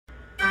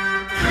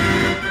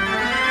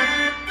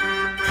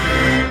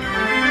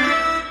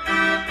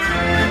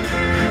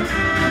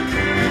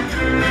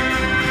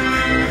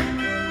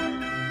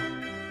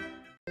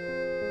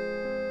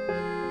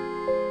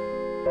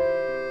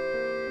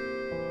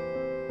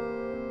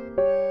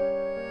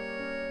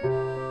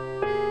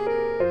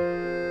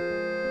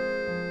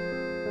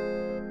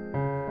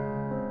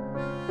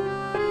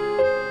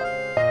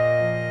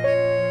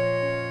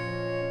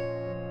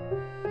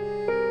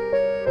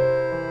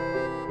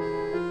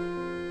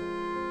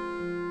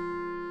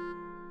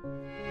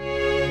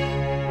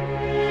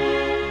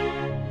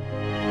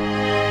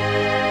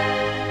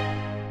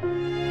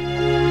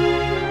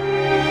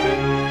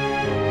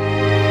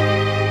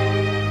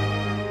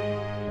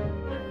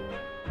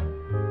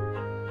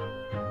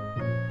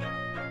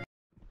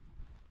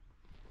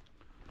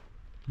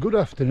Good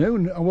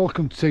afternoon and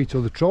welcome to Tito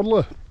the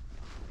Troddler.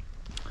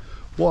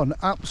 What an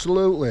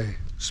absolutely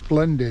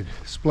splendid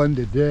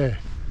day.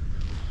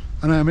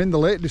 And I'm in the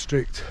Lake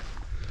District.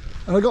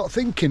 And I got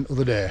thinking the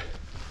other day,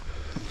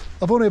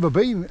 I've only ever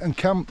been and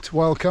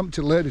wild camped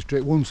in Lake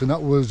District once, and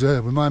that was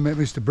with my mate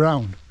Mr.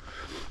 Brown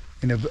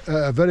in a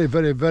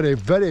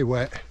very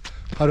wet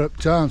Harrop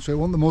town. So it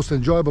wasn't the most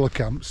enjoyable of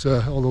camps,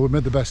 although we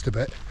made the best of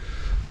it.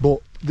 But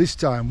this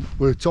time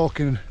we're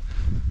talking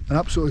an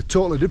absolutely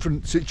totally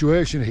different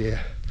situation here.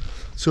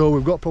 So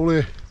we've got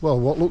probably, well,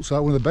 what looks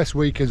like one of the best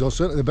weekends, or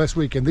certainly the best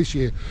weekend this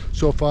year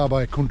so far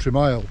by a country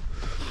mile.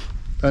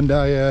 And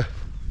I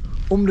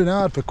ummed and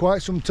ahed for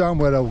quite some time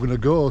where I was going to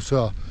go.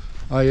 So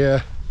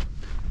I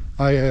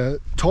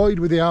toyed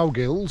with the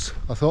Howgills.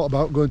 I thought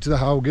about going to the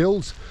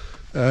Howgills.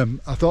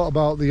 I thought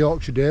about the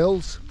Yorkshire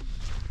Dales.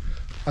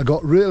 I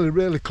got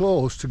really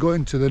close to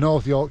going to the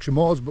North Yorkshire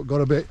Moors, but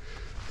got a bit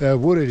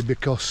worried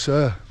because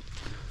I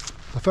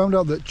found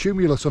out that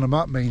tumulus on a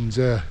map means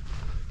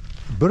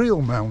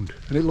burial mound,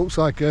 and it looks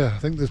like I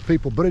think there's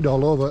people buried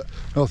all over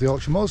North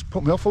Yorkshire Moors.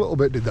 Put me off a little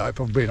bit, did that, if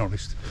I'm being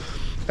honest.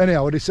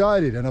 Anyhow, I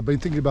decided, and I've been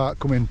thinking about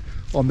coming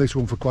on this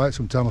one for quite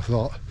some time. I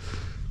thought,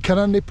 can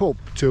I nip up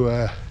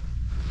to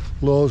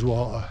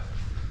Loweswater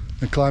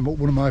and climb up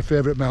one of my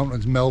favourite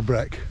mountains,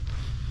 Mellbreak?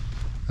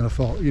 And I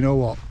thought, you know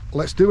what,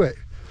 let's do it.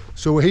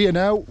 So we're here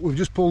now, we've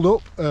just pulled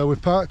up,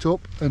 we've parked up,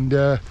 and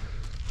the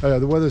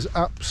weather's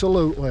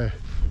absolutely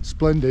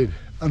splendid.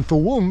 And for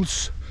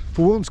once,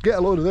 get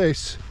a load of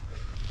this.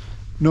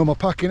 No, my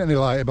pack ain't any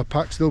lighter, my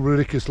pack's still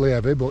ridiculously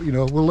heavy, but you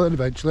know, we'll learn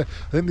eventually.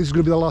 I think this is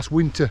going to be the last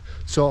winter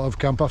sort of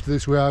camp. After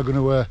this we are going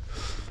to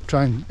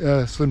try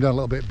and slim down a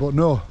little bit, but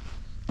no.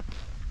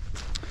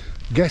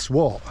 Guess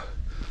what?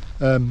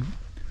 I'm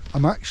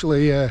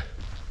actually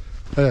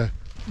gonna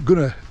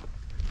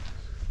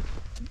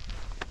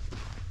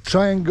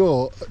try and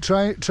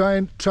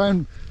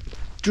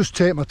just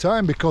take my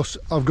time, because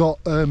I've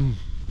got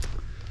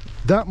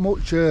that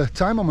much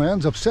time on my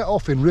hands. I've set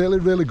off in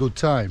really good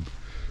time,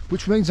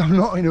 which means I'm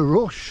not in a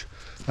rush,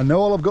 and now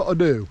all I've got to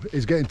do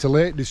is get into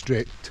Lake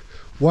District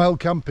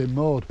wild camping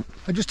mode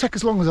and just take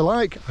as long as I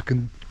like. I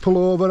can pull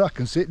over, I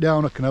can sit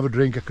down, I can have a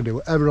drink, I can do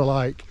whatever I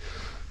like.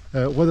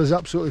 Weather's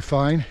absolutely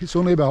fine. It's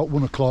only about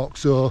 1 o'clock,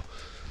 so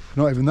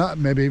not even that,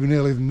 maybe even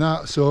earlier than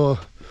that. So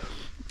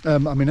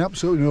I'm in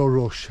absolutely no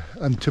rush,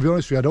 and to be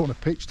honest with you, I don't want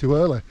to pitch too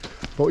early.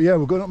 But yeah,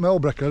 we're going up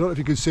Mellbreak. I don't know if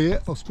you can see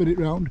it. I'll spin it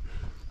round.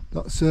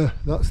 That's the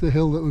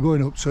hill that we're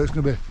going up, so it's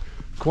going to be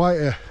quite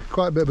a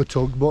bit of a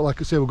tug. But like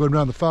I say, we're going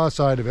around the far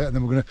side of it, and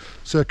then we're going to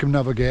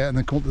circumnavigate and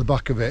then come up to the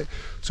back of it,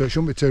 so it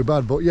shouldn't be too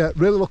bad. But yeah,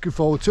 really looking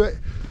forward to it,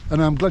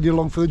 and I'm glad you're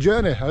along for the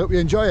journey. I hope you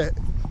enjoy it.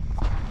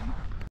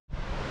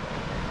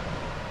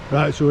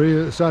 Right, so we're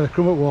here at the side of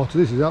Crummock Water.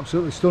 This is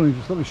absolutely stunning.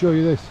 Just let me show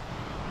you this.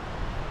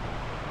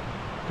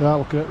 Look at that,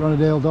 looking at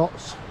Rannydale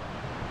Docks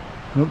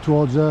and up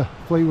towards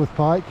Fleetwood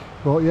Pike.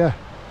 But yeah,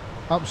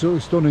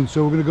 absolutely stunning.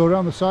 So we're going to go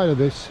around the side of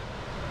this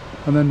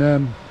and then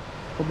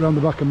up around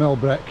the back of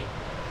Mellbreak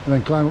and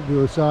then climb up the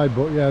other side.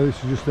 But yeah,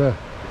 this is just an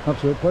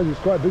absolute pleasure. It's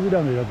quite busy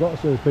down here, I've got to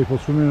say. There's people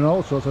swimming and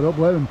all sorts. I don't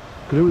blame them,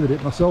 could do with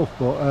it myself.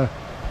 But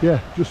yeah,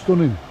 just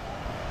stunning.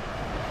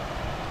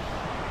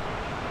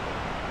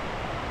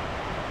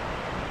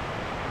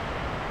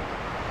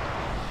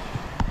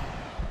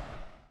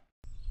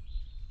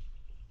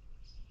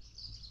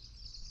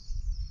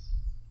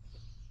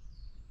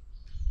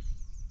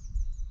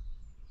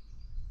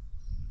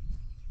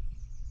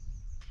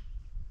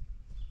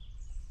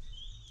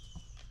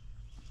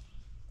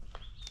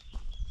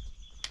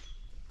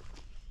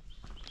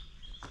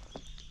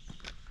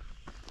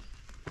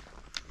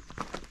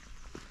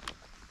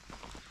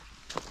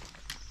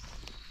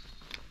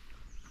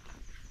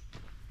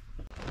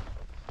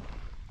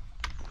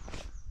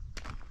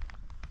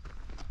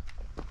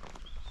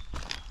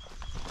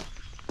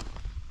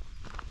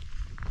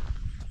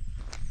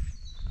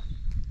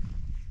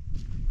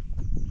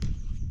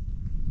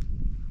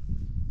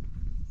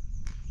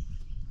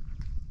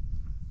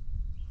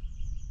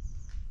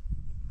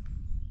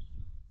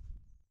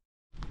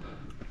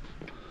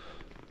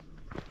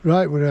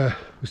 Right, we're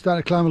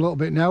starting to climb a little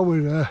bit now.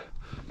 We're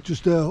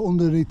just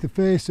underneath the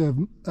face of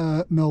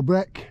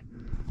Mellbreak.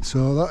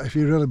 So that, if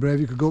you're really brave,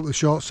 you could go up the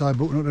short side,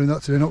 but we're not doing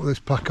that today, not with this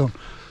pack on.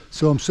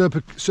 So I'm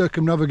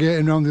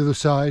circumnavigating around the other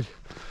side,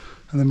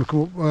 and then we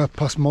come up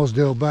past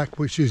Mosdale back,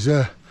 which is,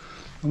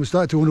 I'm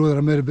starting to wonder whether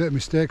I made a bit of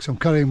mistakes. I'm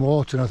carrying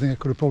water, and I think I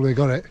could have probably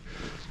got it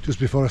just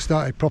before I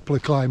started properly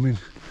climbing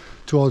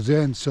towards the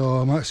end. So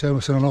I might save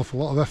myself an awful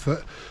lot of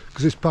effort,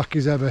 because this pack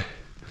is heavy.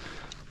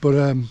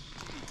 But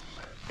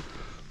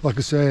like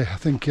I say, I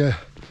think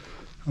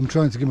I'm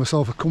trying to give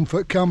myself a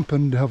comfort camp,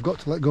 and I've got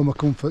to let go of my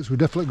comforts. We're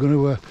definitely going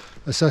to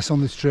assess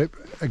on this trip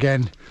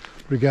again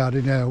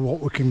regarding what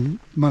we can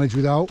manage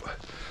without,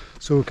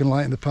 so we can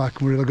lighten the pack.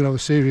 And we're really going to have a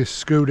serious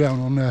screw down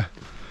on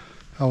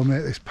how we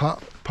make this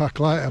pack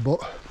lighter.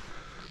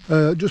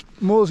 But just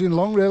moseying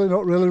along, really,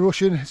 not really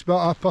rushing. It's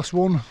about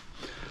 1:30,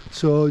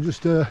 so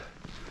just you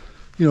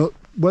know,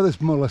 weather's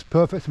more or less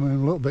perfect. I'm a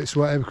little bit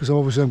sweaty because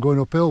obviously I'm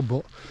going uphill,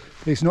 but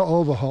it's not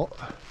over hot.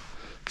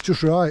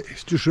 just right.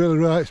 It's just really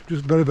right. It's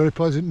just very, very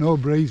pleasant. No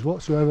breeze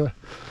whatsoever.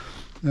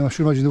 Now, I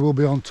should imagine there will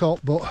be on top,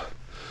 but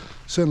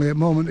certainly at the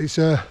moment it's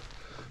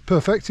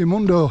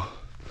perfectimundo.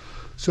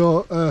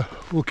 So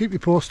we'll keep you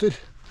posted.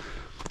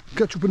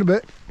 Catch up in a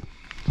bit.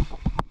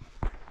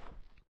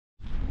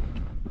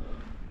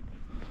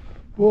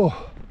 Whoa,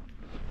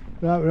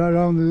 right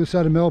around the other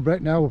side of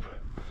Mellbreak now.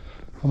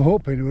 I'm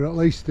hoping we're at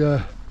least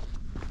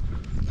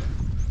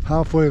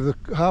halfway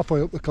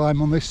up the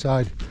climb on this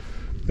side.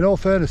 In all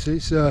fairness,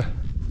 it's a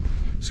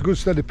good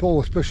steady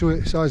pull, especially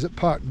at the size at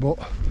pack, but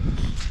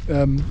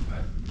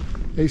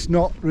it's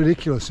not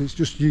ridiculous. It's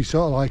just you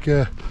sort of like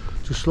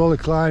just slowly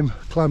climb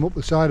up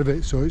the side of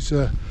it, so it's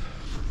you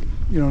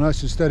know,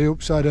 nice and steady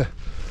upside of,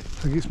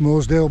 I think it's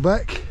Mosedale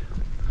Beck.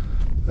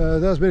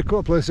 There's been a couple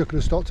of places I could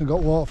have stopped and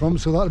got water from,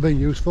 so that'd have been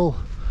useful,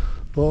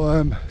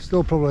 but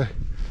still probably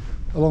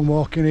a long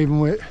walking, even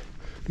with,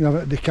 you know,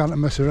 having to decant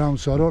and mess around,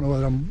 so I don't know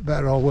whether I'm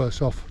better or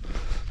worse off,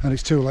 and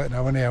it's too late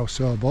now anyhow.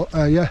 So, but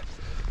yeah,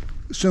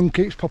 the sun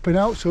keeps popping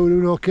out, so we're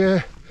doing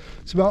okay.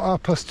 It's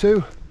about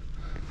 2:30.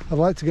 I'd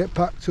like to get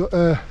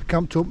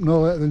camped up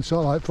no later than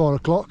sort of like 4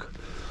 o'clock,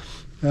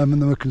 and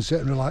then we can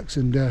sit and relax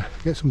and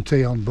get some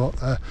tea on,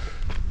 but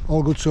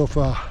all good so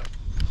far.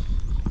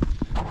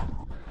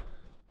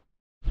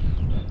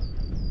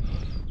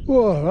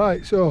 Whoa,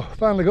 right, so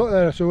finally got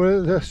there. So we're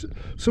at the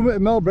summit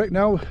of Mellbreak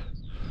now.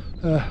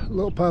 A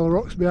little pile of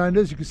rocks behind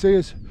us. You can see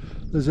us.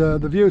 There's the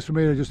views from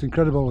here are just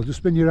incredible. I'll just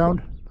spin you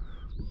around.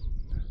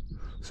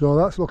 So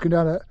that's looking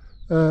down at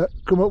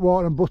Crummock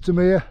Water and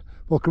Buttermere.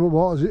 Well, Crummock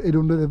Water's hid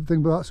under the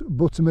thing, but that's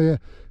Buttermere.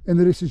 In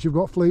the distance you've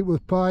got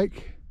Fleetwood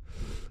Pike,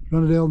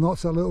 Ranadale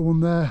Knots, that little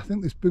one there. I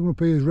think this big one up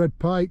here is Red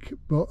Pike,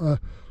 but I'll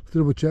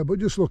double check. But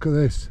just look at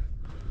this,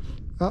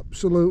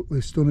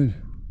 absolutely stunning.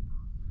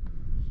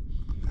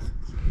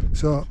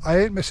 So I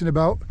ain't messing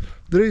about.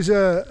 There is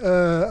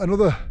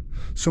another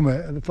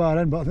summit at the far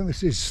end, but I think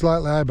this is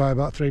slightly high by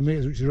about 3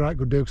 metres, which is a right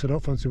good deal because I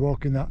don't fancy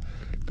walking that.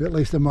 But at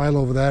least a mile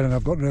over there, and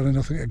I've got really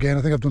nothing again.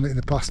 I think I've done it in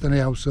the past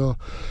anyhow, so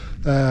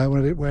when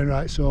I did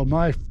Wainwright. So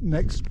my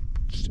next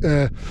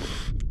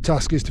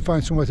task is to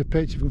find somewhere to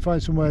pitch. If we can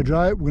find somewhere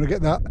dry, we're going to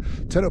get that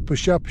tent up as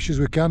sharpish as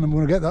we can, and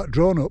we're going to get that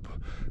drone up,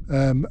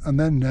 and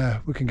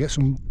then we can get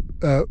some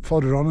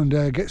fodder on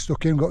and get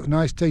stuck in. Got a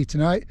nice tea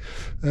tonight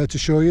to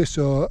show you.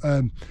 So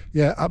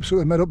yeah,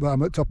 absolutely made up that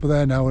I'm at top of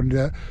there now,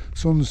 and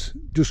sun's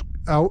just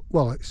out.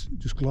 Well, it's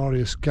just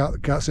glorious.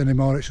 Can't say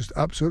anymore. It's just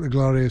absolutely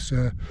glorious.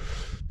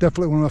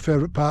 Definitely one of my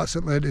favourite parts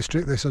at Lake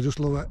District, this. I just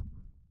love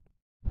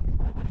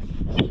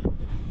it.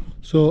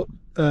 So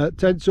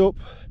tent's up,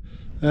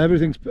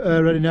 everything's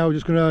ready now.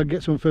 Just gonna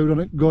get some food on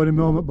it, go in a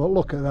moment. But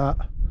look at that,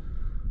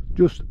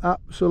 just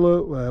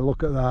absolutely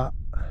look at that.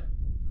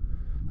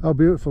 How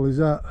beautiful is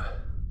that?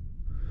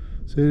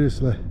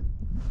 Seriously,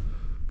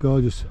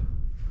 gorgeous.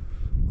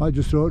 Might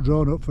just throw it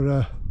drone up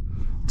for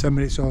 10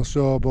 minutes or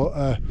so,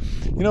 but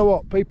you know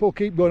what, people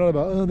keep going on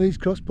about, oh, these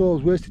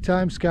crossbows, wasted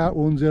time, Scarp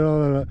ones,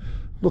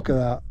 look at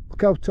that,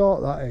 look how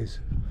taut that is.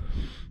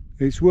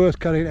 It's worth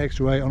carrying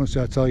extra weight,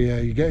 honestly. I tell you,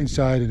 you get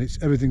inside and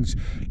everything's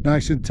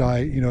nice and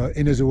tight, you know,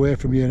 inners away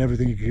from you and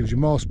everything. It gives you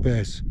more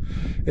space.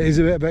 It is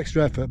a bit of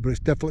extra effort, but it's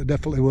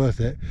definitely worth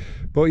it.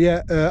 But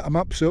yeah, I'm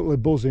absolutely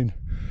buzzing.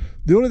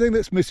 The only thing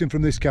that's missing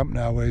from this camp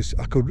now is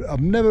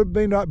I've never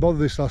been right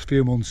bothered this last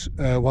few months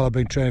while I've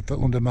been training for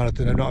the London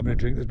Marathon. I've not having a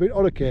drink. There's been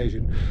on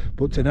occasion,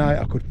 but tonight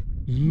I could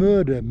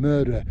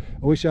murder.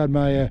 I wish I had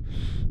my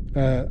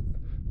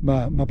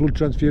my blood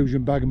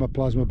transfusion bag and my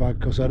plasma bag,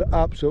 because I'd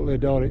absolutely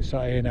adore it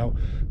sat here now.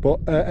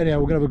 But anyhow,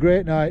 we're gonna have a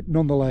great night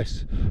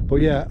nonetheless. But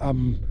yeah,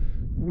 I'm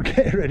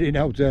getting ready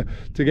now to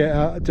get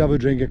out to have a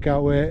drink. I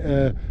can't wait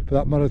for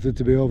that marathon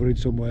to be over in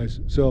some ways.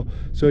 So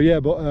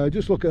yeah, but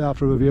just look at that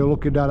from a view,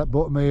 looking down at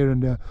Buttermere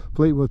and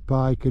Fleetwood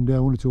Pike and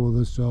one or two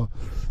others. So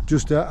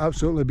just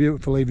absolutely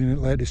beautiful evening at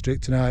Lake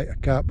District tonight. I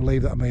can't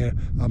believe that I'm here.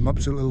 I'm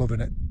absolutely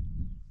loving it.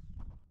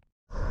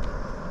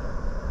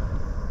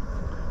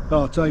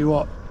 Oh, I'll tell you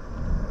what,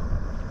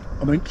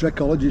 I'm in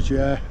Trekology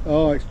chair.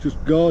 Oh, it's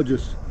just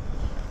gorgeous.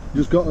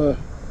 Just got a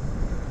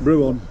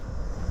brew on,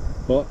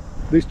 but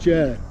this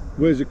chair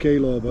weighs a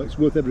kilo, but it's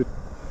worth every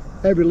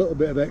little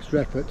bit of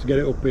extra effort to get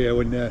it up here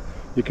when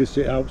you can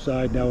sit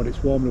outside now and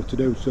it's warm enough to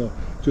do so.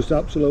 Just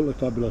absolutely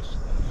fabulous.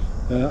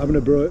 Having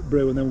a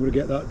brew and then we're going to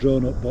get that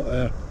drone up,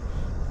 but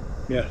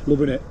yeah,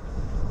 loving it.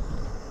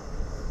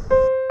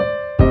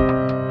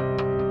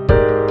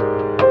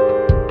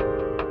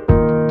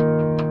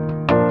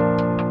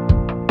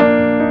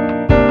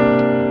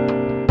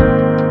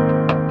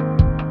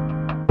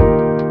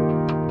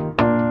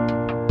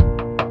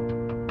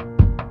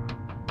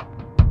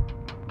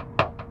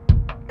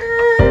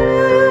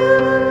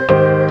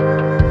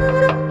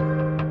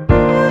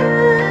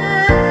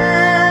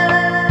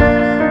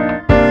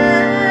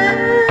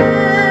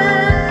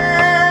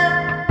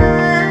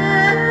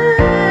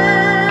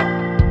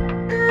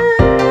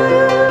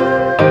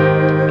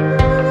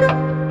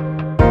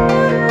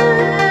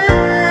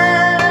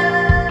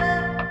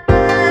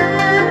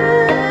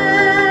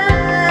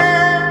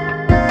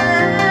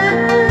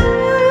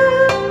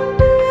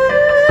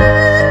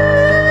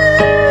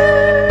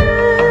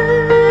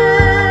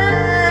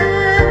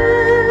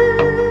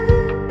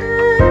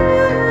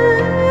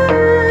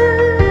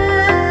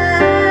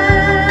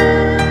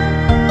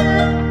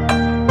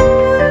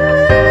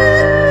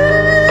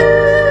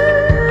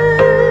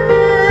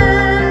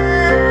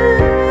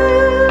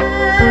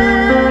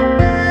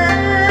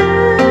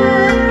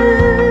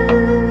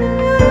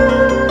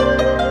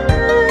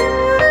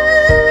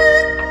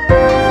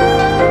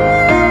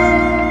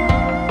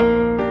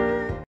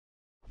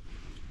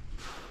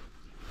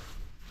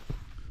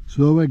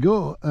 So there we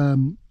go.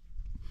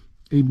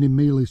 Evening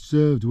meal is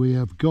served. We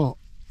have got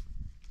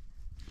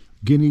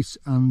Guinness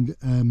and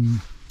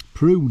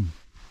prune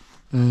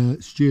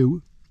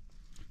stew,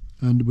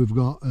 and we've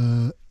got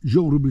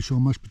Jean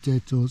Rubichon mashed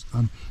potatoes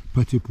and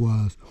petit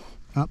pois.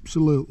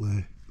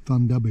 Absolutely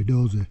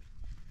fandabidozy.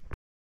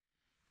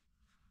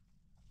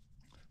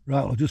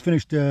 Right, well, I just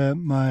finished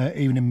my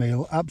evening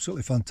meal.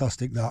 Absolutely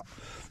fantastic that.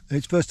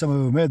 It's the first time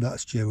I've ever made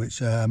that stew.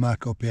 It's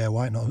Marco Pierre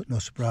White, no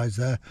surprise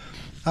there.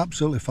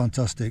 Absolutely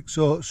fantastic,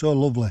 so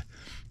lovely.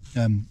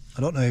 I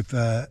don't know if,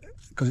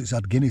 because it's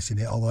had Guinness in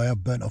it, although I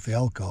have burnt off the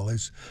alcohol,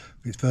 it's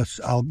first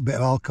bit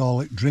of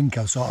alcoholic drink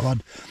I've sort of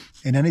had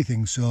in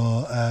anything,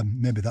 so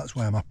maybe that's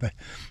why I'm happy.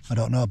 I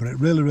don't know, but it's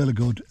really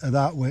good.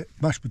 That with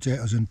mashed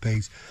potatoes and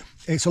peas.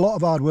 It's a lot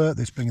of hard work,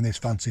 this, bringing this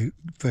fancy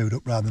food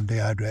up rather than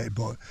dehydrated,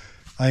 but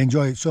I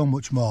enjoy it so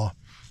much more.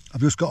 I've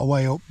just got to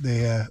weigh up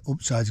the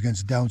upsides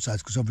against the downsides,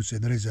 because obviously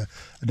there is a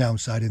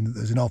downside in that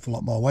there's an awful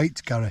lot more weight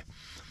to carry.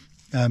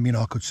 You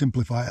know, I could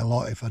simplify it a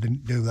lot if I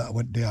didn't do that. I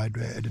went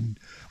dehydrated and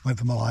went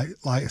for my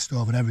lighter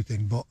stove and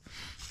everything. But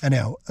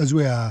anyhow, as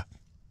we are,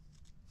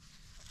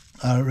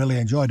 I really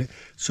enjoyed it.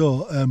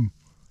 So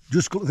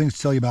just a couple of things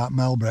to tell you about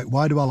Mellbreak.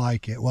 Why do I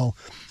like it? Well,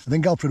 I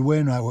think Alfred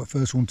Wainwright was the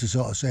first one to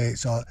sort of say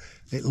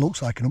it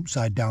looks like an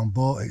upside down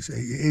boat. It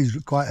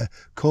is quite a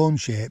cone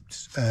shaped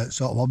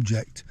sort of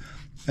object,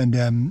 and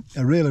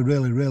a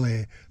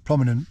really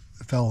prominent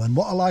fell. And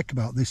what I like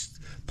about this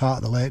part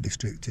of the Lake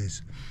District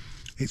is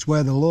it's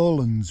where the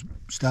lowlands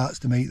starts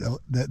to meet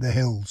the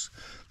hills.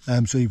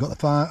 So you've got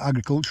the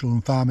agricultural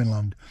and farming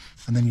land,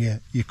 and then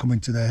you come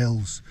into the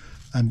hills.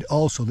 And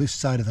also this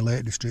side of the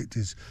Lake District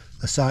is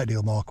a sight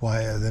deal more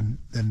quieter than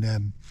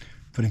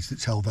for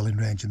instance, Helvellyn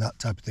Range and that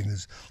type of thing.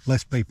 There's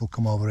less people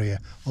come over here.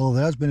 Although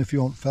there has been a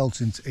few on fell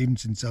even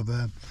since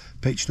I've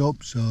pitched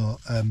up, so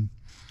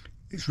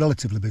it's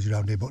relatively busy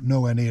around here, but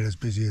nowhere near as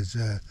busy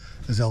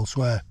as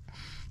elsewhere.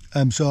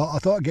 So I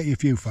thought I'd get you a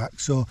few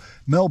facts. So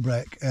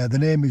Mellbreak, the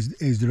name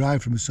is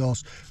derived from a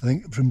source, I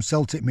think, from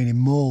Celtic meaning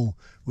mole,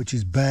 which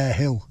is bare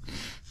hill,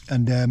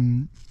 and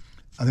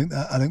I think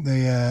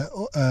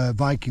the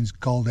Vikings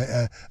called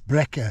it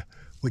brekker,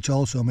 which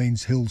also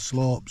means hill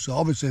slope. So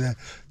obviously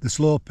the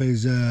slope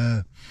is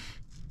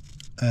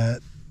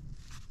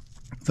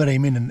very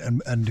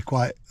imminent and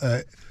quite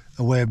a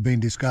way of being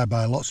described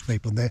by lots of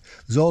people. And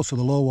there's also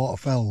the low water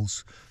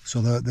fells,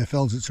 so the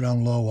fells that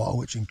surround low water,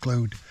 which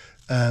include,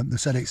 they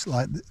said it's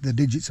like the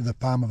digits of the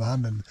palm of a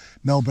hand, and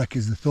Mellbreak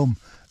is the thumb.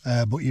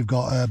 But you've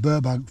got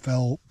Burbank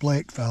Fell,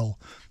 Blake Fell,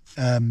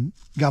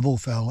 Gavel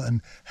Fell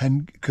and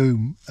Hen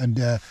Coombe, and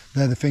they're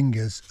the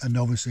fingers, and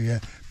obviously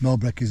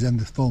Mellbreak is then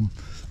the thumb.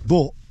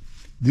 But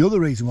the other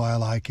reason why I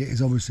like it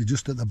is obviously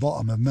just at the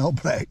bottom of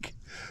Mellbreak,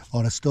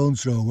 or a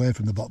stone's throw away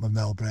from the bottom of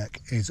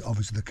Mellbreak, is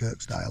obviously the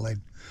Kirkstyle Inn,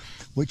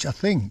 which I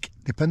think,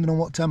 depending on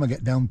what time I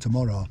get down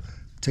tomorrow,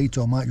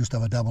 Tito might just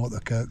have a dabble at the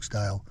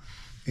Kirkstyle.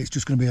 It's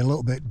just going to be a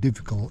little bit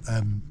difficult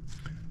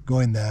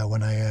going there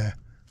when I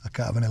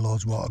can't have any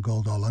Lord's Water,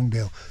 Gold or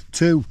Langdale.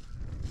 Two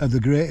of the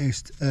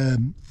greatest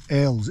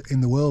ales in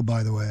the world,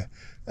 by the way,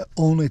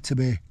 only to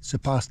be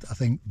surpassed, I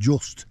think,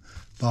 just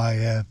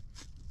by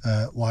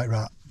White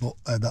Rat, but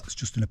that's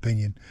just an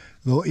opinion.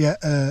 But yeah,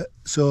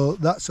 so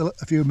that's a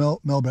few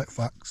Mellbreak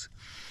facts.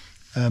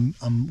 I'm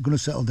going to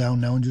settle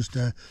down now and just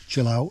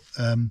chill out.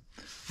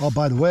 Oh,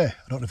 by the way,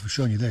 I don't know if I've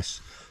shown you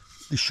this.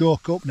 The show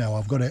cup now,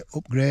 I've got it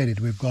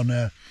upgraded. We've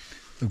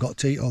got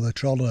Tito the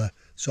Troller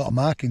sort of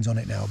markings on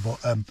it now,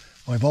 but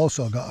I've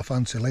also got a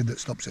fancy lid that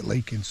stops it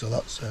leaking, so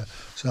that's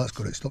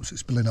good. It stops it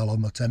spilling all over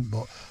my tent.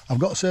 But I've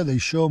got to say,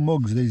 these show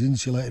mugs, these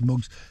insulated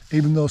mugs,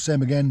 even though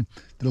same again,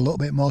 they're a little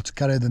bit more to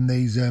carry than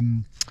these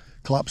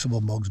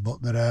collapsible mugs,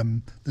 but they're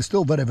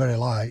still very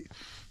light.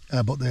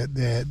 But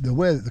the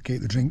way that they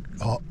keep the drink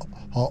hot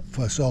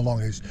for so long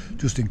is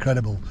just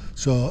incredible.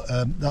 So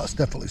that's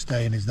definitely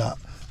staying. Is that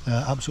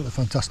absolutely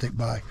fantastic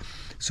buy.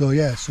 So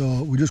yeah,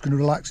 so we're just going to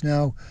relax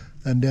now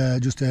and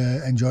just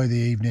enjoy the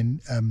evening.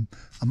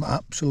 I'm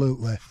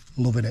absolutely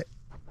loving it.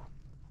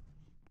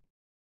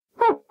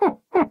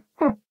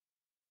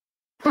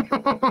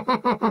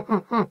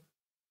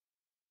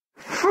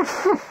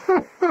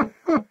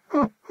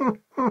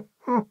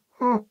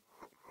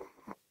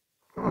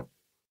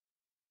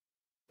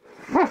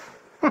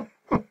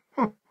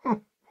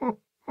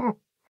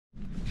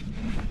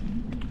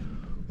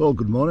 Well,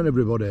 good morning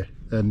everybody,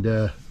 and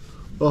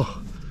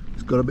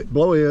it's got a bit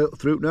blowy out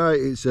through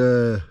tonight. It's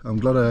I'm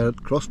glad I had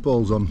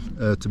crosspoles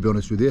on, to be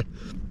honest with you.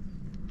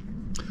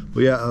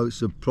 But yeah,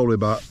 it's probably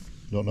about,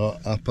 I don't know,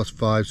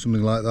 5:30,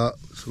 something like that.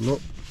 Let's have a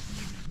look.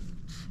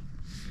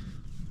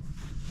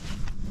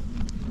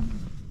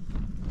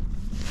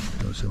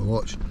 Let's have a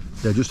watch.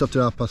 Yeah, just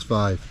after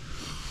 5:30.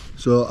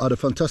 So I had a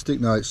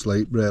fantastic night's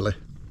sleep, really.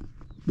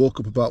 Woke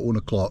up about 1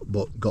 o'clock,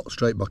 but got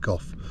straight back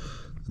off,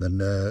 and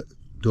then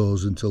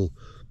dozed until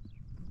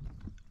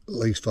at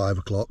least 5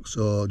 o'clock.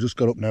 So I just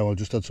got up now. I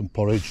just had some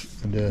porridge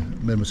and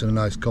made myself a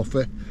nice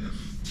coffee.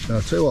 And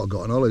I'll tell you what I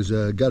got on all is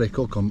Gary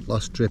Cook on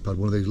last trip had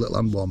one of these little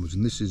hand warmers,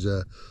 and this is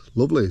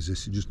lovely. Is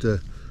this just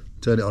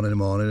turn it on in the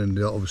morning, and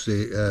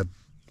obviously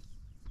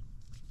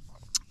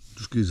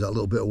just gives that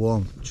little bit of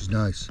warmth, which is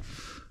nice.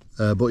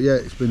 But yeah,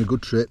 it's been a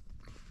good trip.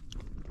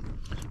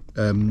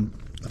 I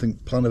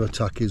think plan of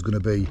attack is going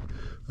to be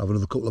have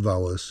another couple of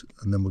hours,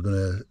 and then we're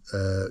going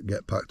to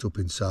get packed up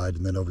inside,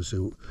 and then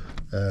obviously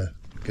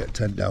get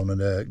tent down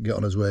and get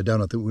on his way down.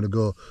 I think we're going to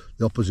go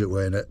the opposite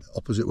way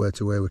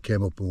to where we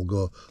came up, and we'll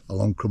go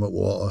along Crummet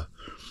Water,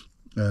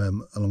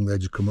 along the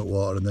edge of Crummet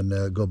Water, and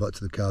then go back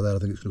to the car there. I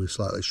think it's going to be a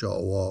slightly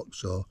shorter walk.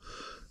 So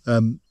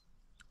other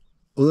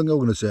thing I'm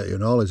going to say to you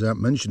and all is I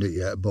haven't mentioned it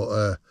yet,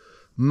 but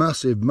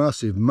massive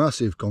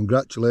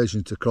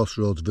congratulations to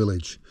Crossroads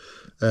Village.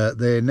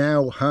 They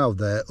now have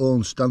their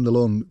own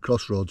standalone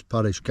Crossroads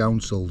Parish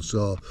Council.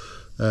 So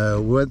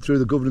we went through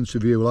the governance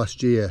review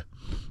last year.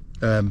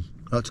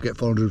 Had to get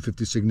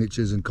 450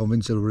 signatures and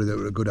convince everybody that it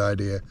was a good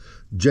idea.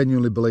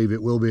 Genuinely believe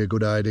it will be a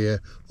good idea.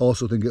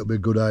 Also think it'll be a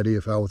good idea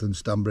for Haworth and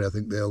Stanbury. I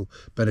think they'll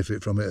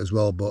benefit from it as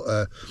well. But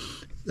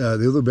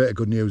the other bit of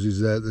good news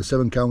is the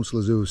 7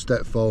 councillors who have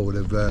stepped forward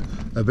have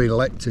been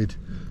elected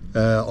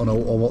on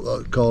what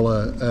they call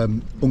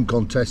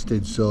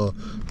uncontested. So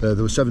there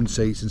were 7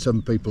 seats and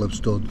 7 people have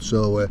stood.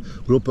 So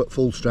we're up at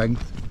full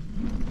strength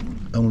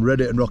and we're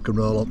ready to rock and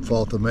roll up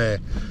 4th of May.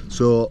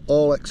 So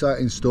all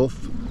exciting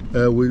stuff.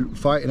 We're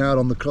fighting hard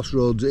on the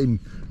Crossroads Inn,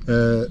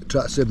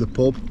 try to save the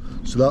pub.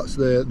 So that's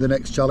the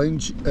next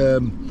challenge.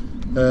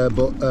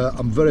 But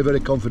I'm very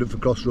confident for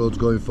Crossroads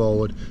going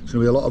forward. It's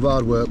going to be a lot of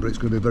hard work, but it's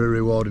going to be very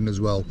rewarding as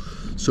well.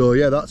 So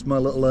yeah, that's my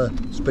little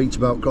speech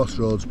about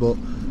Crossroads. But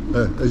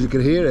as you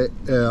can hear it,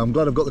 I'm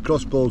glad I've got the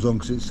cross poles on,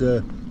 because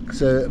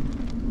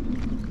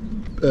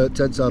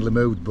tent's hardly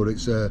moved, but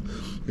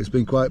it's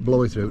been quite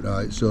blowy through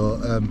tonight.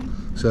 So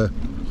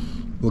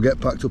we'll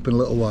get packed up in a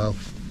little while.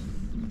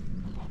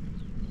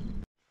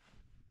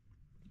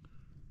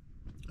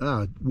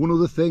 One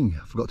other thing,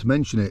 I forgot to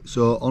mention it.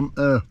 So on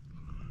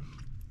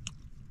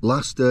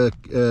last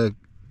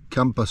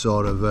camp I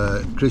saw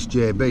of Chris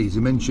JB's, he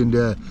mentioned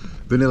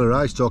Vanilla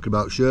Ice talking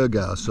about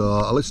Shergar. So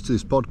I listened to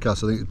this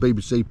podcast, I think it's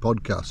BBC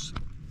Podcasts.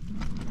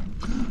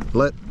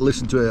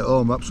 Listen to it at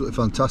home, absolutely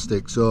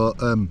fantastic. So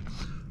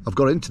I've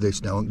got into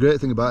this now, and the great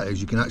thing about it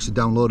is you can actually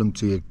download them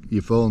to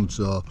your phone.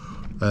 So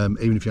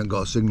even if you haven't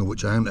got a signal,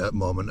 which I haven't at the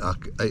moment,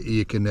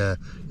 you can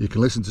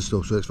listen to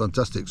stuff. So it's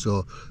fantastic.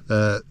 So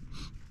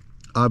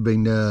I've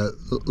been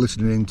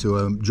listening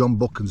into John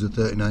Buchan's The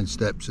 39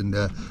 Steps, and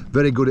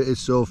very good it is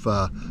so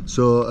far.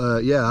 So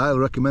yeah, I'll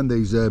recommend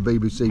these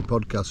BBC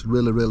podcasts,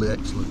 really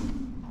excellent.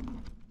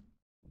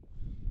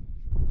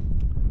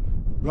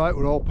 Right,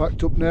 we're all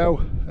packed up now,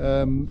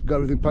 got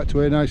everything packed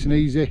away nice and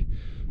easy.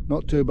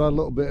 Not too bad, a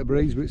little bit of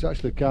breeze, but it's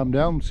actually calmed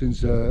down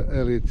since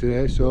earlier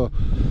today. So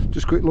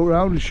just quick look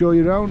around and show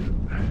you around.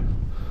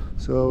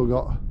 So we've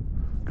got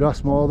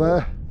Grassmore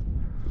there.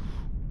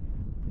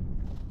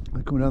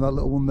 Coming down that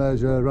little one,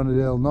 there's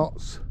Rannerdale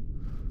Knots.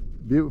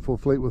 Beautiful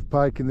Fleetwood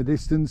Pike in the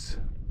distance.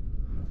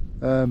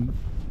 I'm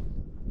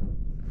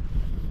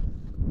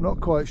not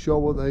quite sure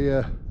what they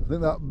I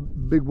think that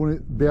big one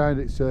behind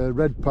it's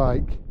Red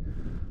Pike.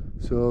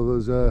 So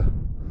there's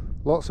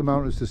lots of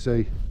mountains to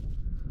see.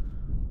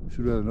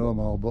 Should really know them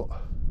all, but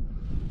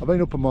I've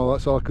been up them all,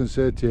 that's all I can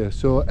say to you.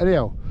 So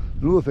anyhow,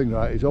 another thing,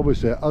 right, is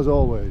obviously, as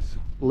always,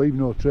 leave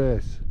no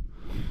trace.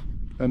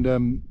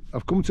 And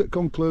I've come to the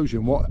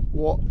conclusion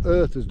what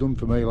Earth has done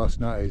for me last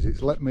night is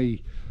it's let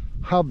me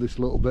have this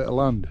little bit of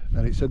land,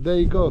 and it said, there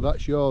you go,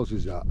 that's yours,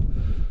 is that.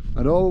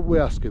 And all we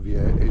ask of you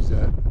is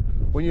that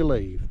when you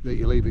leave, that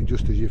you leave it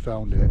just as you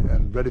found it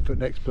and ready for the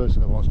next person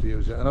that wants to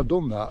use it. And I've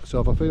done that, so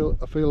if I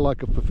feel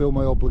like I've fulfilled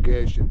my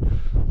obligation,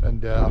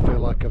 and I feel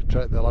like I've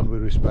treated the land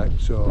with respect.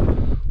 So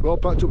we're all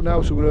packed up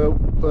now, so we're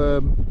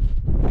going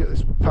to get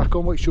this pack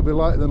on, which should be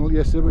lighter than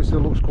yesterday, but it still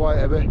looks quite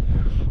heavy.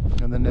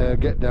 And then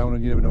get down,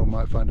 and you never know, we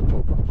might find a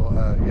pub. But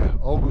yeah,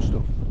 all good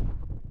stuff.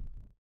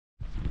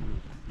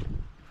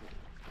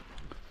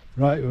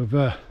 Right,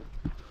 we've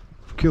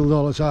killed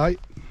all its height.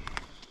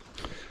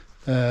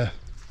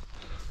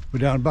 We're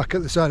down back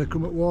at the side of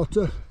Crummet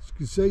Water, as you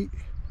can see.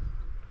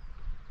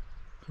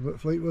 Up at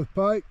Fleetwood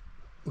Pike,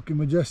 looking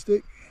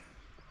majestic.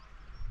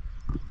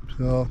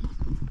 So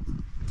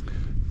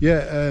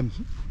yeah,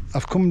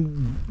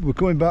 we're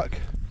coming back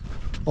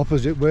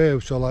opposite way,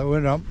 so like we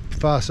went around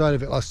far side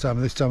of it last time,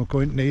 and this time we're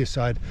going near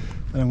side,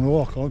 and I'm going to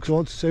walk along, because I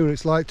want to see what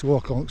it's like to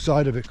walk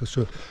alongside of it, because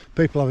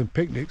people having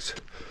picnics,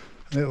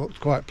 and it looked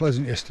quite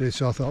pleasant yesterday.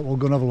 So I thought we'll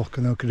go and have a look,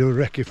 and then we could do a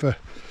recce if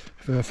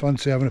I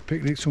fancy having a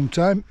picnic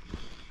sometime.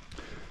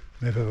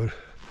 Maybe have a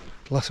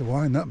glass of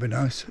wine, that'd be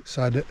nice,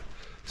 side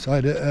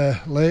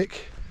at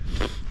lake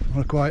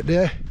on a quiet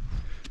day.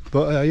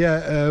 But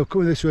yeah, we're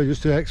coming this way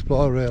just to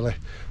explore really.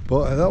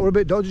 But that were a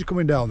bit dodgy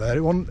coming down there.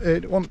 It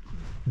wasn't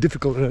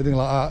difficult or anything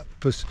like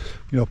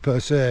that, per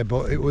se,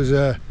 but it was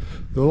a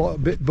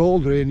bit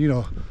bouldery,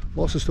 and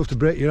lots of stuff to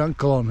break your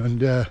ankle on. And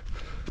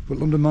but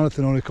London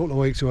Marathon only a couple of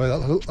weeks away,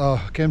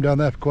 I came down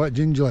there quite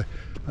gingerly,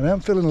 and I am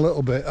feeling a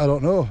little bit, I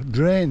don't know,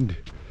 drained.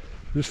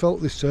 I just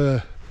felt this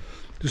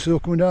just so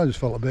coming down, I just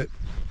felt a bit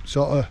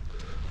sort of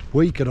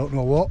weak, I don't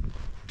know what.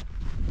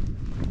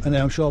 and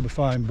I'm sure I'll be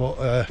fine.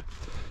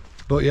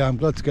 But yeah, I'm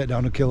glad to get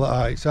down and kill that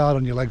height. It's hard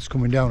on your legs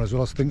coming down as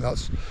well. I think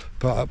that's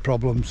part of the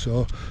problem.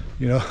 So,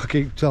 you know, I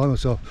keep telling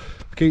myself,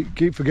 I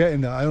keep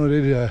forgetting that I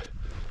only did a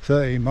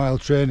 13-mile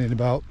training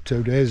about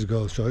 2 days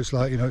ago. So it's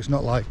like, you know, it's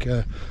not like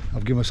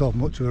I've given myself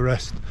much of a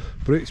rest,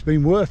 but it's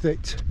been worth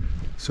it.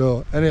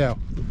 So anyhow,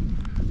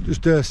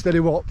 just a steady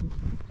walk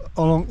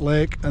along the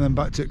lake and then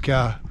back to the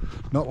car.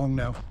 Not long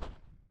now.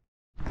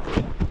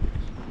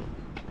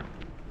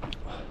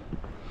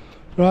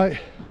 Right.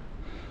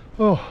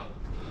 Oh.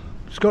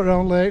 Just got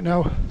around late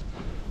now and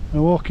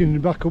I'm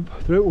walking back up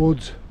through the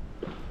woods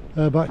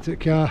back to the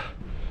car.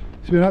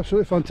 It's been an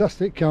absolutely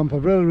fantastic camp.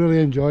 I've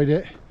really enjoyed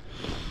it.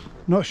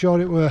 Not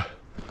sure it were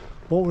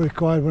what we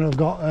required when I've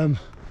got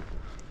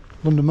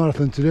London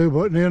Marathon to do,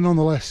 but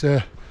nonetheless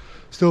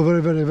still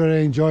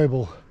very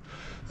enjoyable.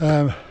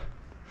 I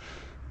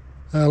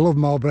love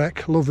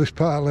Mellbreak, love this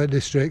part of Lake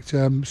District,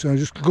 so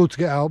just good to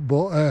get out,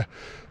 but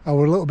I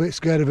was a little bit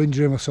scared of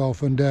injuring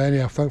myself, and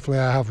anyhow, thankfully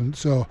I haven't.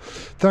 So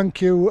thank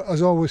you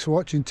as always for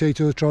watching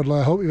Tito the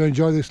Troddler. I hope you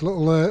enjoyed this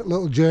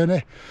little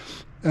journey,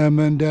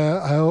 and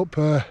I hope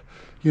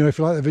you know, if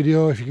you like the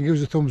video, if you can give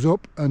us a thumbs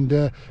up, and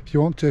if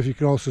you want to, if you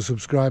can also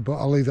subscribe, but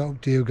I'll leave that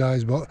up to you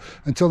guys. But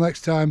until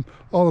next time,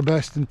 all the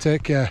best and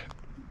take care.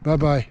 Bye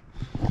bye.